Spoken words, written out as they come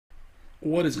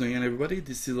What is going on, everybody?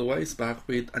 This is Awais back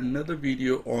with another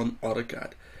video on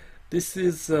AutoCAD. This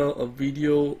is a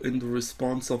video in the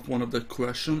response of one of the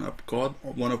questions I've got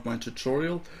on one of my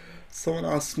tutorial. Someone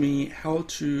asked me how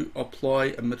to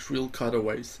apply a material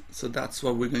cutaways. So that's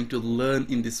what we're going to learn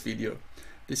in this video.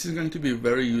 This is going to be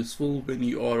very useful when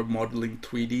you are modeling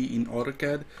 3D in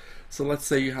AutoCAD. So let's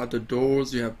say you have the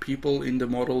doors, you have people in the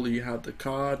model, you have the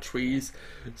car, trees.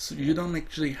 So you don't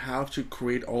actually have to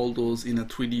create all those in a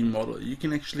 3D model. You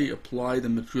can actually apply the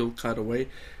material cutaway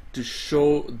to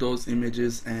show those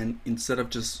images, and instead of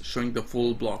just showing the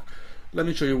full block. Let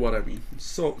me show you what I mean.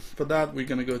 So for that, we're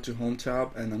going to go to Home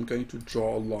tab, and I'm going to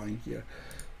draw a line here.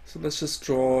 So let's just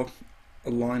draw a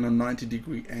line on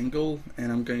 90-degree angle,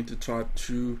 and I'm going to type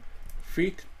 2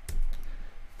 feet,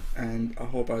 and I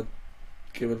hope I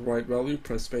give it right value.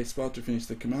 Press spacebar to finish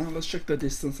the command. Let's check the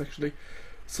distance actually.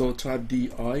 So type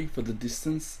DI for the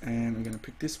distance, and I'm going to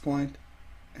pick this point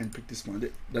and pick this point.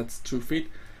 That's 2 feet,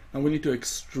 and we need to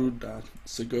extrude that.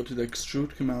 So go to the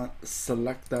extrude command,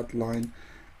 select that line,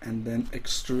 and then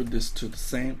extrude this to the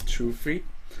same 2 feet.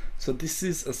 So this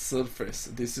is a surface.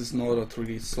 This is not a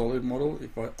 3D solid model.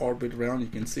 If I orbit around, you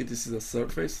can see this is a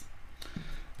surface.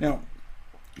 Now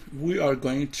we are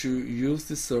going to use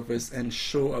this surface and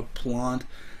show a plant,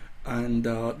 and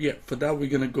yeah, for that we're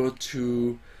going to go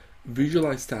to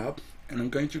Visualize tab, and I'm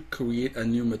going to create a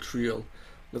new material.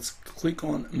 Let's click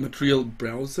on Material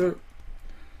Browser,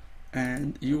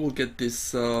 and you will get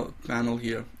this panel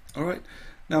here. Alright,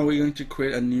 now we're going to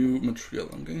create a new material.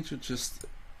 I'm going to just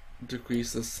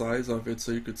decrease the size of it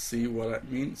so you could see what I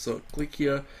mean. So click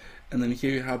here, and then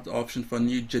here you have the option for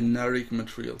new generic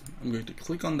material. I'm going to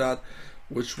click on that,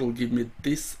 which will give me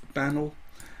this panel,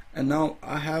 and now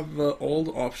I have all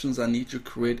the options I need to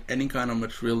create any kind of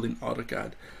material in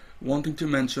AutoCAD. One thing to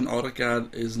mention,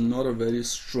 AutoCAD is not a very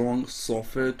strong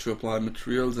software to apply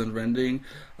materials and rendering.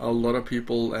 A lot of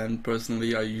people, and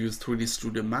personally I use 3D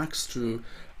Studio Max to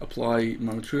apply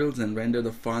my materials and render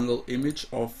the final image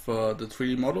of the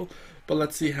 3D model, but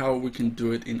let's see how we can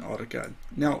do it in AutoCAD.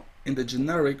 Now in the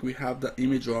generic we have the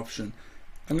image option.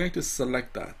 I'm going to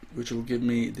select that, which will give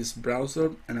me this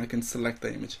browser, and I can select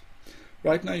the image.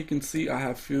 Right now you can see I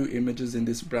have few images in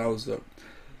this browser.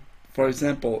 For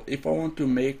example, if I want to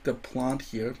make the plant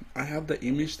here, I have the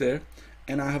image there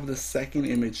and I have the second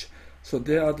image. So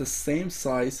they are the same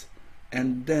size,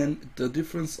 and then the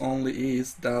difference only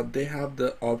is that they have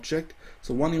the object.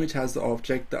 So one image has the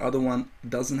object, the other one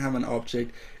doesn't have an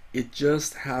object. It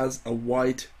just has a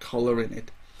white color in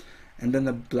it and then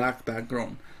a black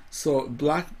background. So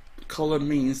black color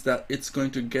means that it's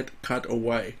going to get cut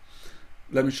away.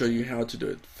 Let me show you how to do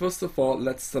it. First of all,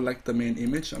 let's select the main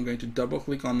image. I'm going to double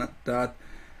click on that,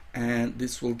 and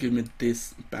this will give me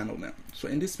this panel now. So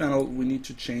in this panel we need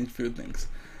to change few things.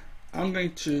 I'm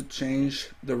going to change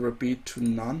the repeat to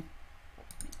none.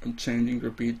 I'm changing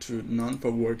repeat to none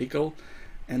for vertical,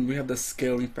 and we have the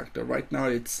scaling factor. Right now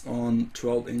it's on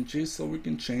 12 inches, so we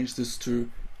can change this to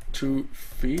 2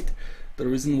 feet. The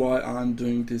reason why I'm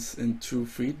doing this in 2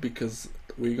 feet, because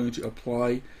we're going to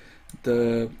apply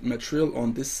the material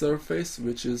on this surface,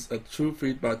 which is a 2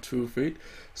 feet by 2 feet.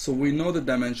 So we know the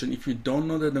dimension. If you don't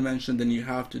know the dimension, then you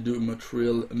have to do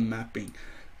material mapping.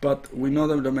 But we know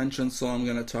the dimension, so I'm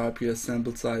going to type here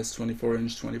sample size 24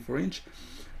 inch, 24 inch.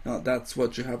 Now that's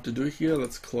what you have to do here.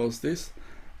 Let's close this.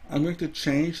 I'm going to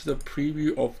change the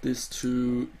preview of this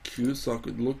to Q so I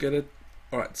could look at it.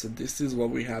 Alright, so this is what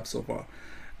we have so far.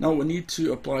 Now we need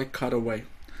to apply cutaway.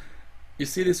 You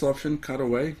see this option,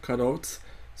 cutaway, cutouts.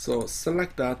 So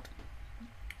select that,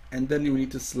 and then you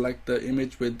need to select the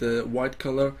image with the white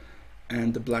color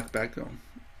and the black background.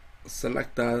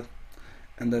 Select that,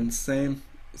 and then same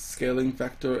scaling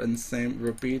factor and same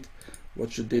repeat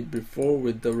what you did before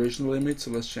with the original image.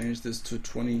 So let's change this to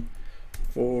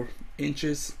 24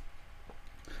 inches.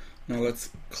 Now let's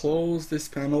close this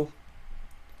panel,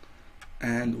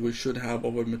 and we should have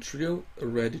our material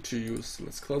ready to use.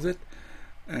 Let's close it,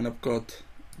 and I've got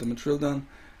the material done.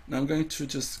 Now I'm going to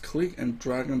just click and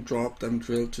drag and drop the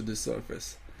material to the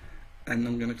surface, and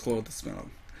I'm going to close this panel.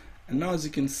 And now as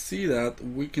you can see that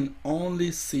we can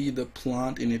only see the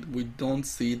plant in it. We don't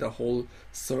see the whole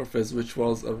surface, which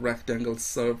was a rectangle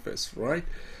surface, right?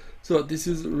 So this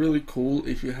is really cool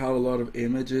if you have a lot of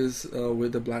images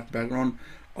with a black background,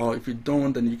 or if you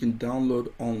don't, then you can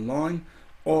download online,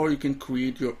 or you can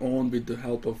create your own with the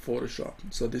help of Photoshop.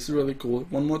 So this is really cool.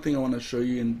 One more thing I want to show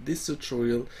you in this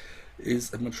tutorial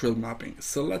is a material mapping.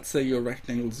 So let's say your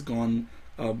rectangle is gone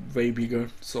way bigger.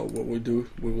 So what we do,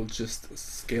 we will just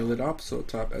scale it up. So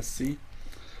type SC.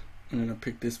 I'm going to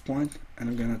pick this point, and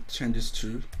I'm going to change this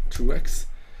to 2x.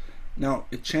 Now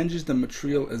it changes the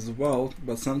material as well,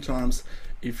 but sometimes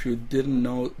if you didn't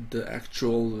know the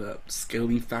actual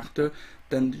scaling factor,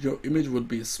 then your image would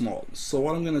be small. So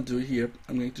what I'm going to do here,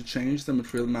 I'm going to change the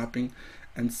material mapping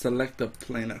and select the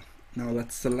planar. Now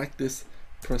let's select this,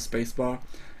 press spacebar,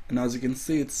 and as you can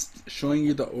see, it's showing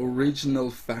you the original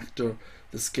factor,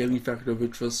 the scaling factor,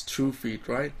 which was 2 feet,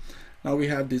 right? Now we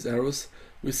have these arrows.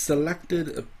 We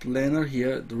selected a planar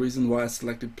here. The reason why I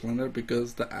selected planar,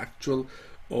 because the actual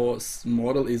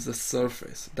model is a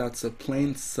surface. That's a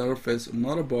plain surface,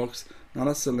 not a box, not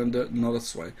a cylinder, not a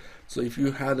sway. So if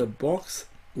you had a box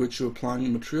which you're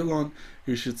applying material on,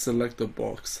 you should select the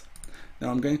box.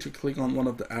 Now I'm going to click on one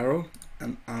of the arrow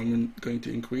and I'm going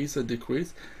to increase or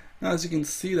decrease. Now as you can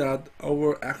see that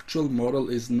our actual model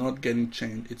is not getting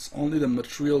changed. It's only the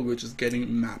material which is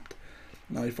getting mapped.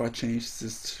 Now if I change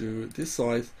this to this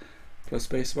size, press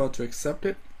spacebar to accept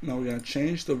it. Now we're going to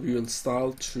change the wheel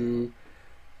style to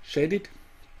shaded,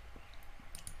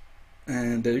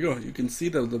 and there you go. You can see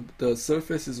that the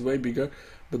surface is way bigger,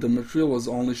 but the material was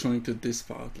only showing to this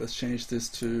part. Let's change this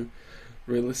to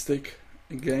realistic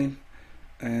again,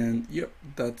 and yep,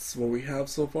 that's what we have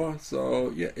so far.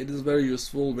 So yeah, it is very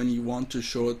useful when you want to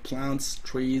show plants,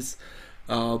 trees,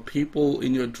 people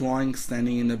in your drawing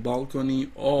standing in a balcony,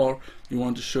 or you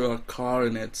want to show a car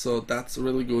in it. So that's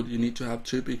really good. You need to have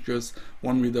 2 pictures,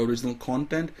 one with the original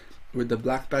content with the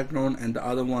black background, and the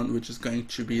other one which is going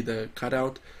to be the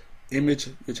cutout image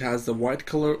which has the white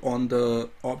color on the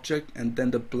object and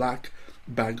then the black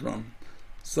background.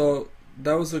 So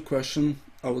that was the question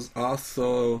I was asked.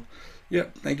 So yeah,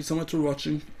 thank you so much for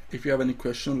watching. If you have any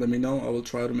question, let me know. I will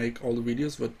try to make all the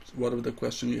videos with whatever the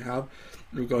question you have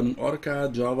regarding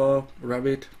AutoCAD, Java,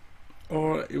 Revit,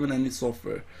 or even any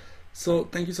software. So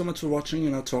thank you so much for watching,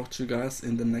 and I'll talk to you guys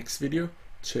in the next video.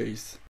 Cheers.